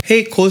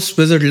Hey, Coast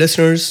Wizard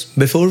listeners,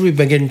 before we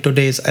begin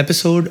today's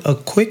episode, a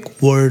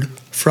quick word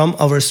from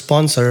our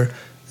sponsor,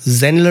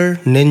 Zenler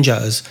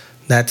Ninjas.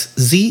 That's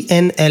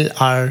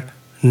ZNLR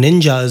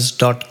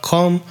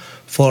ninjas.com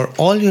for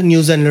all your new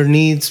Zenler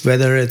needs,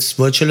 whether it's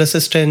virtual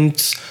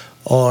assistants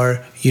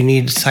or you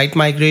need site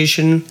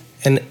migration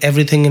and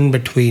everything in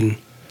between.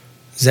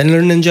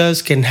 Zenler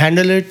Ninjas can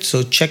handle it,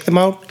 so check them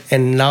out.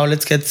 And now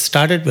let's get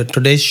started with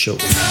today's show.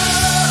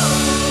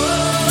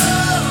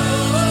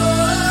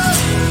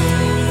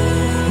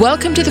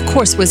 Welcome to the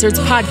Course Wizards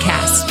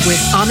podcast with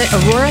Amit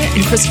Arora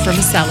and Christopher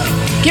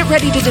Maselli. Get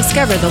ready to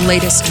discover the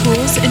latest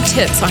tools and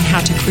tips on how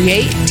to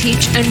create,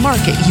 teach, and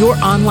market your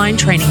online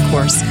training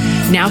course.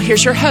 Now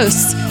here's your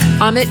hosts,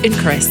 Amit and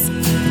Chris.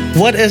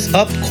 What is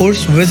up,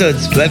 Course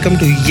Wizards? Welcome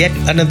to yet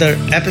another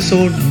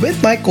episode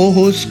with my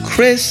co-host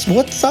Chris.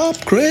 What's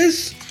up,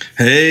 Chris?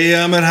 Hey,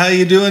 Amit, how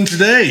you doing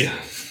today?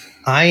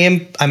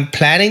 I'm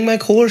planning my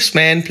course,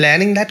 man.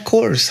 Planning that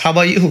course. How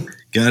about you?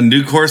 Got a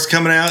new course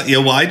coming out. Yeah,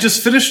 well, I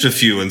just finished a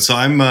few, and so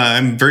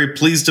I'm very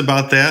pleased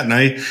about that. And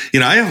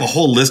I have a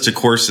whole list of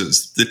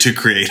courses to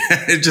create.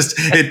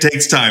 It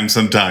takes time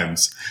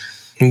sometimes.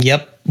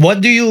 Yep.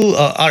 What do you?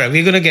 All right,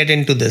 we're gonna get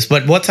into this.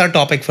 But what's our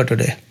topic for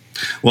today?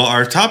 Well,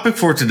 our topic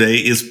for today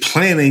is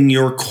planning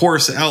your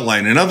course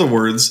outline. In other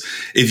words,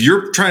 if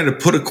you're trying to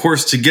put a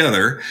course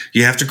together,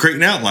 you have to create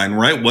an outline,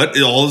 right? What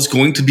all is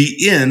going to be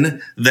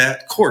in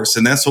that course,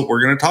 and that's what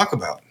we're going to talk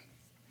about.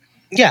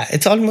 Yeah,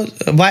 it's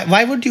almost.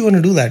 Why would you want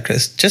to do that,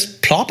 Chris?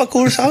 Just plop a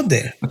course out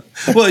there.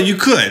 Well, you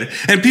could.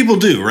 And people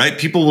do, right?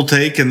 People will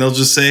take and they'll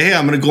just say, hey,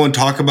 I'm going to go and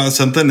talk about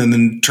something and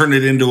then turn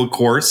it into a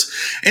course.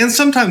 And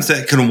sometimes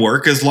that can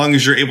work as long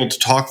as you're able to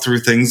talk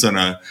through things on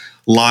a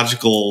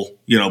logical,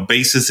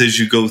 basis as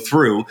you go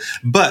through.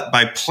 But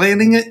by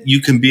planning it, you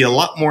can be a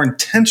lot more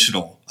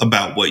intentional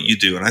about what you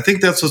do. And I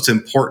think that's what's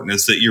important,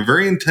 is that you're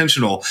very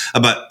intentional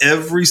about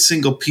every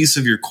single piece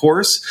of your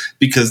course,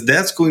 because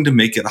that's going to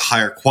make it a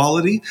higher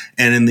quality.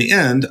 And in the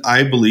end,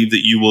 I believe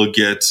that you will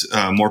get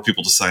more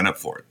people to sign up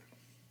for it.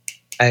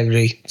 I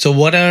agree. So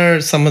what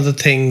are some of the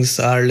things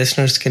our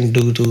listeners can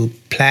do to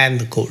plan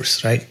the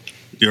course, right?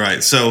 You're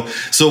right. So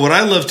what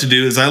I love to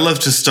do is I love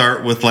to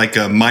start with like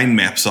a mind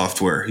map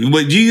software. Do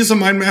you use a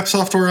mind map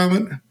software,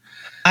 Amit?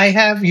 I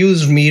have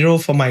used Miro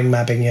for mind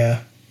mapping,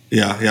 yeah.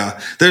 Yeah.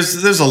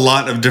 There's a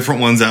lot of different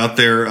ones out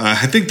there. I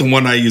think the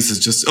one I use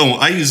is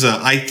I use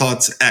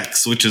iThoughts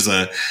X, which is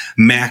a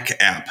Mac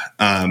app.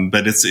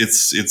 But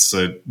it's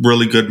a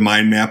really good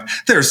mind map.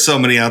 There are so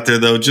many out there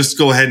though. Just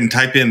go ahead and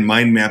type in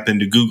mind map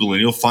into Google and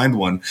you'll find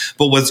one.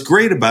 But what's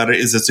great about it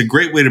is it's a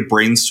great way to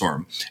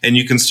brainstorm. And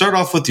you can start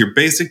off with your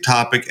basic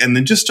topic and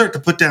then just start to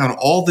put down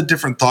all the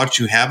different thoughts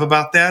you have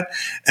about that.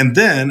 And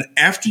then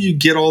after you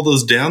get all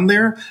those down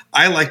there,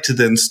 I like to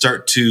then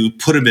start to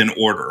put them in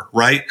order,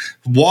 right?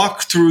 Walk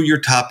through your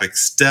topic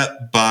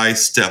step by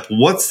step.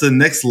 What's the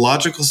next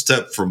logical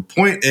step from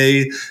point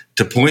A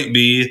to point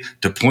B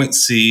to point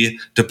C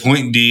to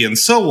point D and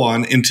so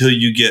on until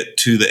you get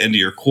to the end of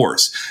your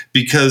course?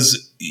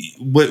 Because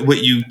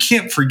what you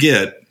can't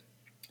forget,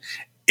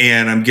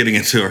 and I'm getting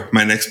into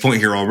my next point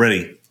here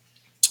already,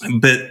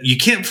 but you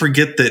can't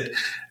forget that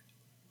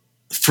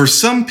for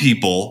some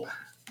people,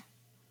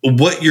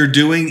 what you're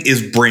doing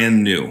is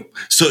brand new.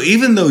 So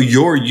even though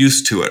you're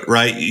used to it,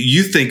 right?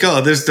 You think,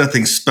 oh, there's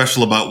nothing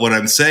special about what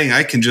I'm saying.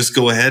 I can just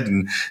go ahead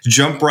and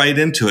jump right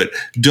into it.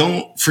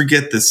 Don't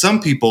forget that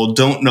some people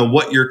don't know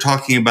what you're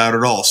talking about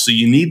at all. So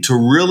you need to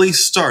really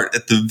start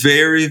at the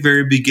very,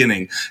 very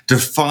beginning,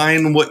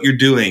 define what you're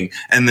doing,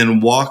 and then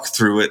walk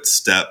through it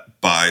step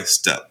by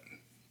step.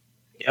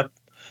 Yep.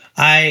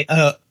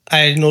 I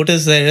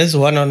noticed there is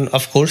one on,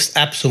 of course,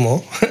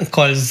 AppSumo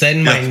called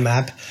Zen Mind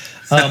Map.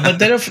 But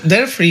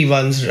there are free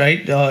ones,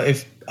 right?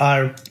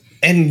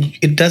 And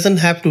it doesn't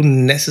have to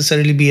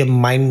necessarily be a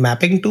mind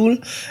mapping tool,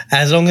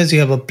 as long as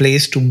you have a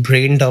place to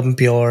brain dump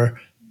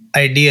your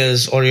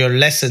ideas or your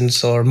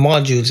lessons or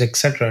modules,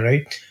 etc.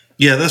 Right?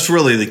 Yeah, that's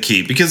really the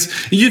key, because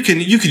you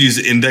could use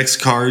index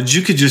cards.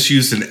 You could just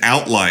use an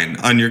outline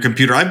on your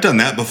computer. I've done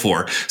that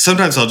before.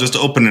 Sometimes I'll just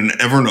open an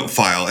Evernote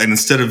file, and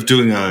instead of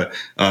doing a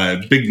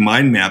big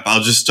mind map,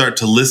 I'll just start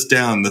to list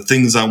down the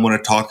things I want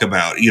to talk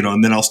about,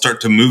 and then I'll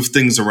start to move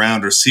things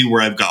around or see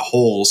where I've got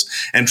holes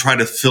and try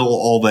to fill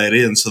all that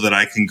in so that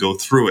I can go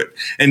through it.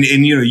 And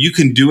you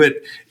can do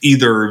it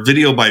either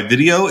video by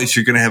video if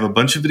you're going to have a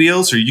bunch of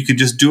videos, or you could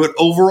just do it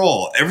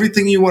overall,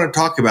 everything you want to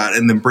talk about,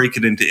 and then break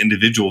it into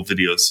individual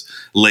videos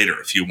later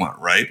if you want,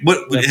 right?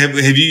 Have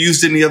you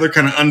used any other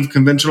kind of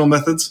unconventional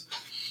methods?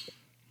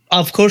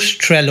 Of course,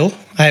 Trello.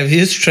 I've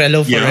used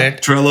Trello for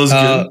it. Trello's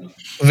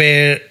good.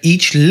 Where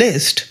each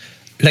list,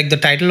 like the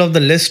title of the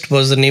list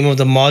was the name of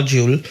the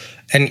module,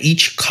 and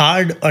each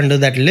card under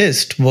that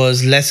list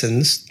was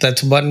lessons.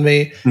 That's one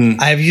way.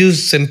 I've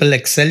used simple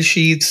Excel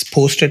sheets,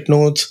 Post-it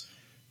notes.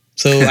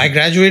 So I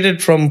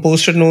graduated from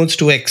Post-it notes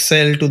to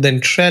Excel to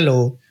then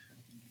Trello.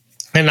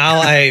 And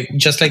now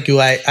just like you,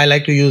 I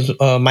like to use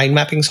mind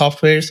mapping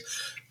softwares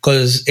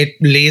because it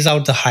lays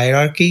out the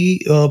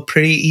hierarchy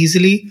pretty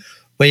easily.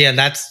 But yeah,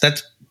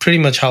 that's pretty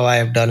much how I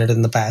have done it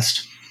in the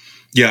past.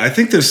 Yeah, I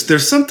think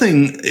there's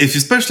something,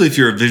 especially if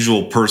you're a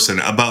visual person,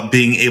 about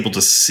being able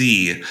to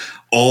see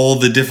all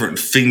the different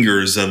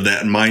fingers of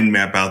that mind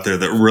map out there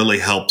that really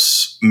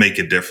helps make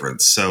a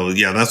difference. So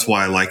yeah, that's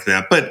why I like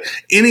that. But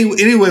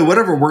anyway,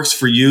 whatever works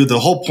for you, the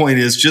whole point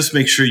is just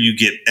make sure you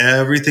get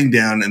everything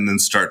down and then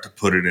start to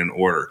put it in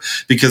order,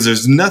 because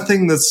there's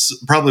nothing that's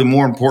probably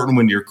more important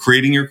when you're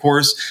creating your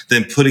course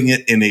than putting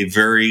it in a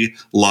very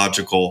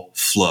logical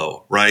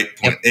flow, right?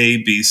 Point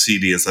A, B, C,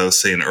 D, as I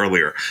was saying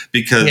earlier,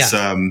 because,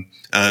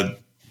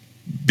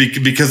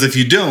 because if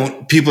you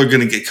don't, people are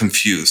going to get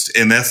confused.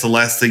 And that's the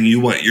last thing you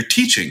want. You're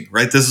teaching,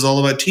 right? This is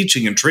all about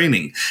teaching and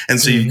training. And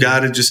so you've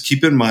got to just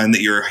keep in mind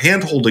that you're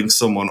hand-holding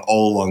someone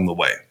all along the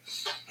way.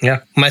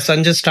 Yeah. My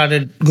son just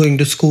started going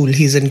to school.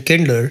 He's in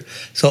kinder.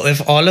 So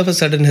if all of a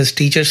sudden his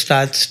teacher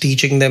starts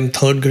teaching them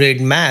third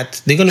grade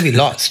math, they're going to be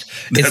lost.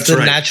 It's the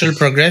natural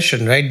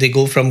progression, right? They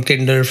go from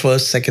kinder,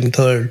 first, second,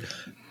 third,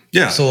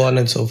 so on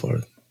and so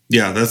forth.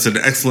 Yeah, that's an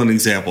excellent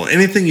example.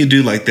 Anything you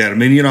do like that. I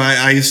mean,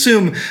 I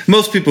assume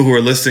most people who are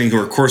listening who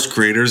are course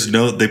creators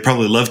know they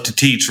probably love to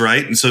teach,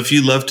 right? And so if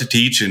you love to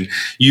teach, and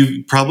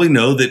you probably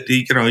know that,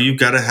 you've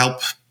got to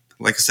help,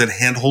 like I said,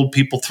 handhold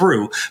people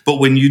through. But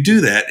when you do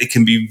that, it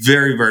can be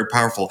very, very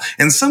powerful.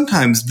 And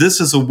sometimes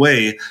this is a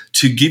way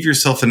to give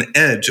yourself an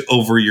edge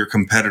over your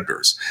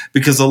competitors,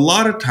 because a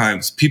lot of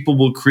times people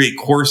will create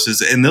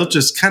courses and they'll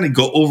just kind of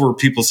go over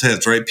people's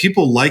heads, right?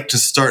 People like to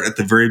start at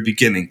the very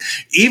beginning.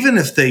 Even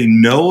if they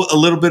know a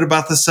little bit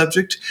about the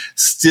subject,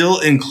 still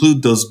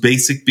include those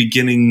basic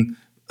beginning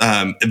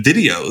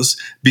videos,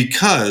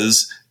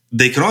 because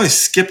they can always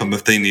skip them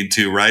if they need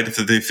to, right? If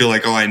they feel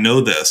like, oh, I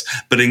know this,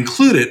 but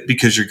include it,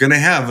 because you're going to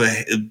have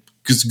a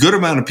good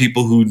amount of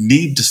people who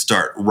need to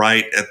start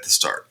right at the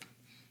start.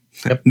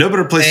 Yep. No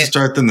better place to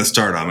start than the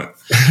start, Amit.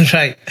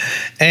 Right.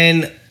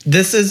 And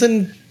this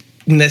isn't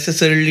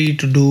necessarily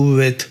to do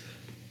with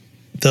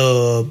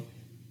the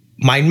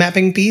mind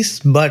mapping piece,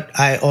 but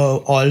I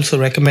also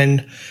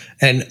recommend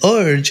and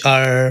urge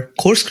our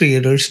course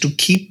creators to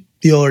keep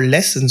your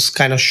lessons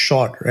kind of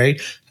short,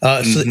 right?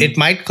 So it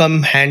might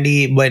come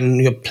handy when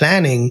you're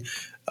planning.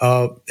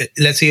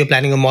 Let's say you're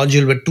planning a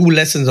module with 2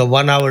 lessons of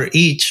 1 hour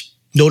each.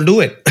 Don't do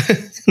it.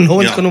 No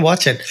one's going to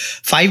watch it.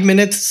 5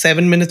 minutes,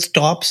 7 minutes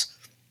tops.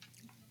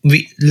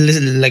 We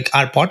like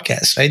our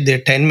podcast, right? They're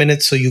 10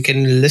 minutes, so you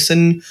can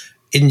listen,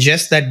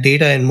 ingest that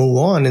data, and move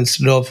on,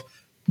 instead of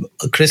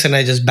Chris and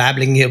I just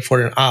babbling here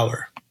for an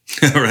hour.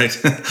 Right.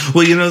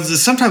 Well,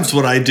 sometimes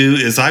what I do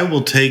is I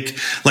will take,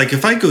 like,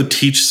 if I go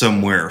teach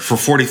somewhere for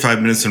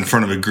 45 minutes in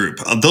front of a group,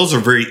 those are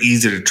very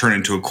easy to turn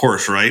into a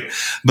course, right?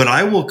 But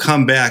I will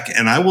come back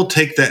and I will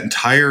take that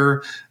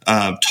entire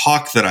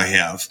talk that I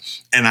have,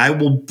 and I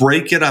will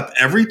break it up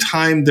every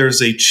time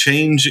there's a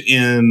change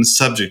in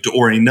subject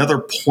or another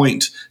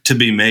point to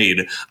be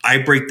made.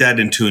 I break that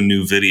into a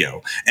new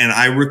video, and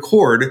I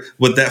record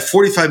what that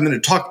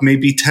 45-minute talk may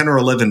be 10 or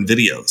 11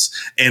 videos.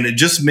 And it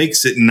just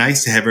makes it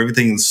nice to have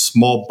everything in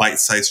small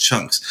bite-sized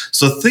chunks.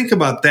 So think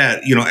about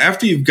that.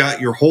 After you've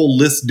got your whole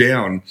list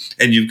down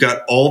and you've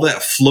got all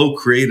that flow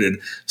created,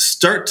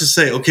 start to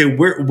say, okay,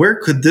 where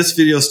could this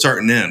video start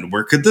and end?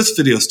 Where could this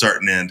video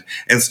start and end?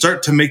 And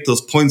start to make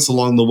those points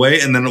along the way.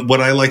 And then what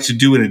I like to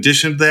do in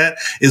addition to that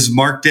is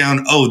mark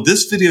down, oh,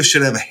 this video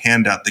should have a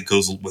handout that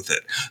goes with it.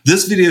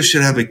 This video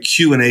should have a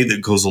Q&A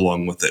that goes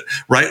along with it,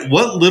 right?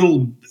 What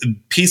little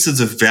pieces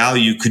of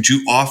value could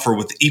you offer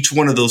with each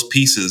one of those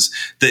pieces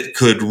that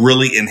could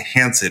really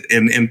enhance it?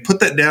 And put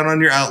that down on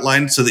your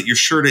outline so that you're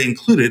sure to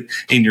include it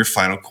in your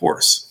final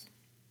course.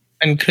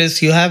 And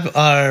Chris, you have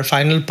our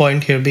final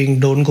point here being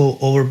don't go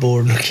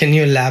overboard. Can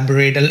you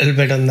elaborate a little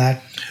bit on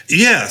that?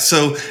 Yeah.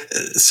 So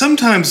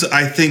sometimes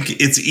I think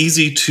it's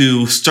easy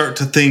to start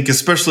to think,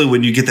 especially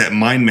when you get that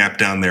mind map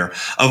down there,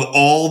 of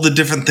all the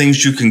different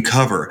things you can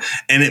cover.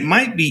 And it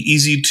might be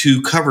easy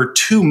to cover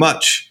too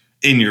much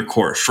in your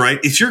course, right?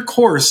 If your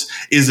course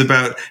is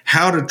about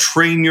how to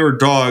train your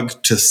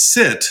dog to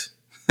sit,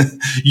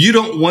 you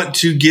don't want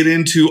to get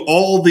into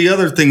all the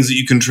other things that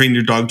you can train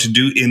your dog to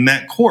do in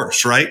that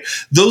course, right?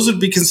 Those would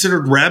be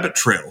considered rabbit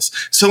trails.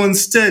 So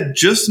instead,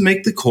 just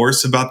make the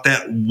course about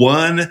that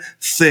one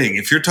thing.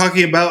 If you're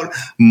talking about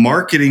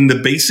marketing, the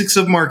basics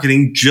of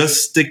marketing,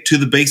 just stick to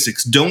the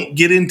basics. Don't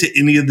get into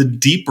any of the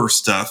deeper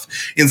stuff.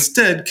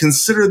 Instead,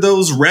 consider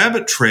those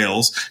rabbit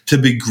trails to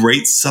be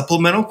great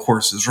supplemental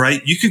courses,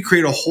 right? You could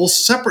create a whole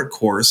separate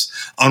course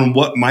on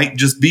what might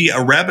just be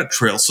a rabbit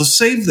trail. So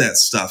save that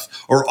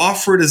stuff or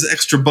offer it as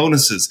extra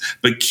bonuses,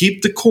 but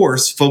keep the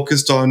course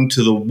focused on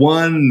to the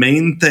one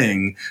main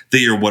thing that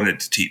you're wanting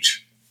to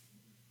teach.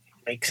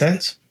 Makes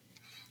sense.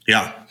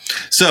 Yeah.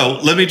 So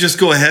let me just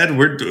go ahead.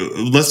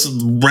 Let's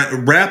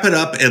wrap it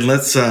up, and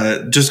let's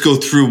just go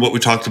through what we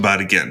talked about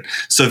again.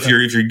 So if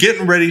you're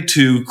getting ready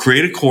to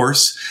create a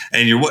course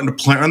and you're wanting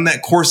to plan on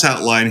that course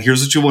outline,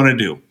 here's what you want to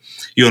do.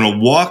 You want to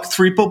walk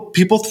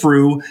people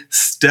through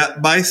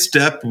step by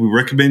step. We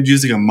recommend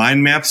using a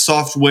mind map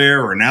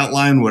software or an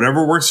outline,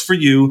 whatever works for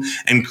you,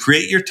 and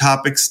create your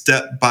topic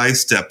step by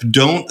step.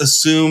 Don't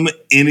assume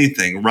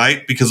anything,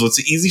 right? Because what's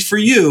easy for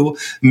you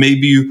may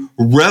be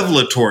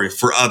revelatory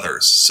for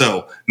others.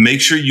 So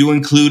make sure you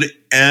include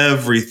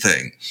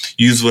everything.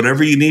 Use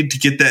whatever you need to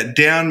get that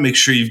down. Make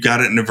sure you've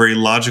got it in a very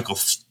logical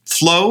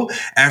flow.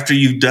 After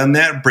you've done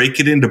that, break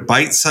it into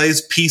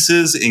bite-sized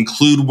pieces,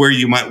 include where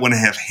you might want to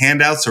have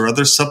handouts or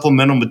other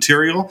supplemental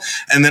material.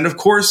 And then, of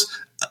course,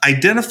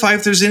 identify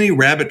if there's any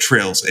rabbit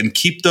trails and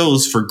keep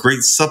those for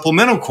great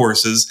supplemental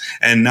courses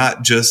and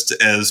not just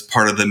as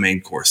part of the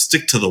main course.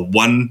 Stick to the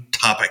one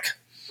topic.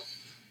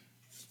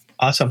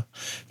 Awesome.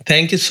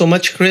 Thank you so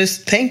much,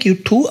 Chris. Thank you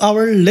to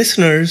our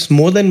listeners,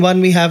 more than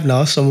one we have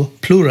now, so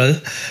plural,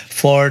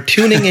 for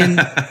tuning in,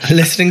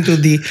 listening to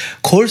the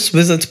Course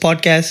Wizards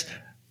podcast.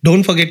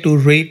 Don't forget to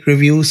rate,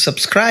 review,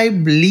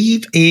 subscribe,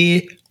 leave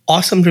a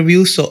awesome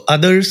review so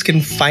others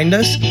can find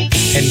us,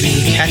 and we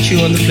will catch you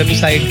on the flip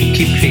side.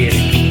 Keep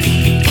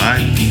creating. Bye.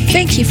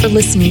 Thank you for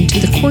listening to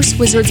the Course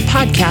Wizards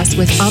podcast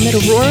with Amit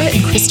Arora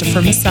and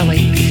Christopher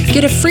Maselli.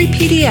 Get a free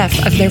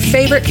PDF of their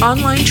favorite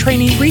online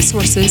training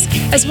resources,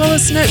 as well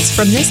as notes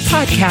from this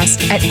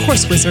podcast at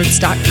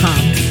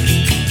CourseWizards.com.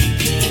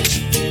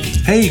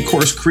 Hey,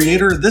 course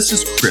creator, this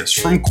is Chris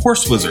from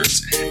Course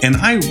Wizards, and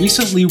I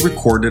recently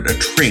recorded a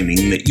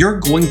training that you're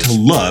going to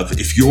love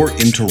if you're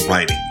into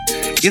writing.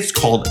 It's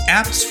called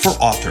Apps for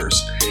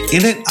Authors.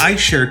 In it, I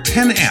share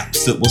 10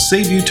 apps that will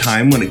save you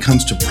time when it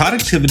comes to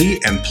productivity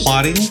and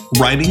plotting,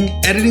 writing,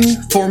 editing,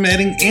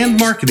 formatting, and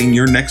marketing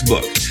your next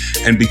book.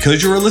 And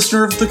because you're a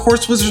listener of the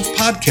Course Wizards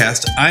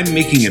podcast, I'm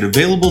making it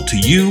available to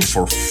you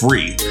for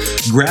free.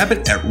 Grab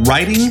it at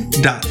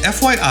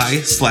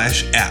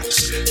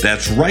writing.fyi/apps.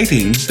 That's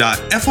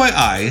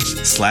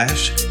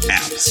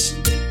writing.fyi/apps.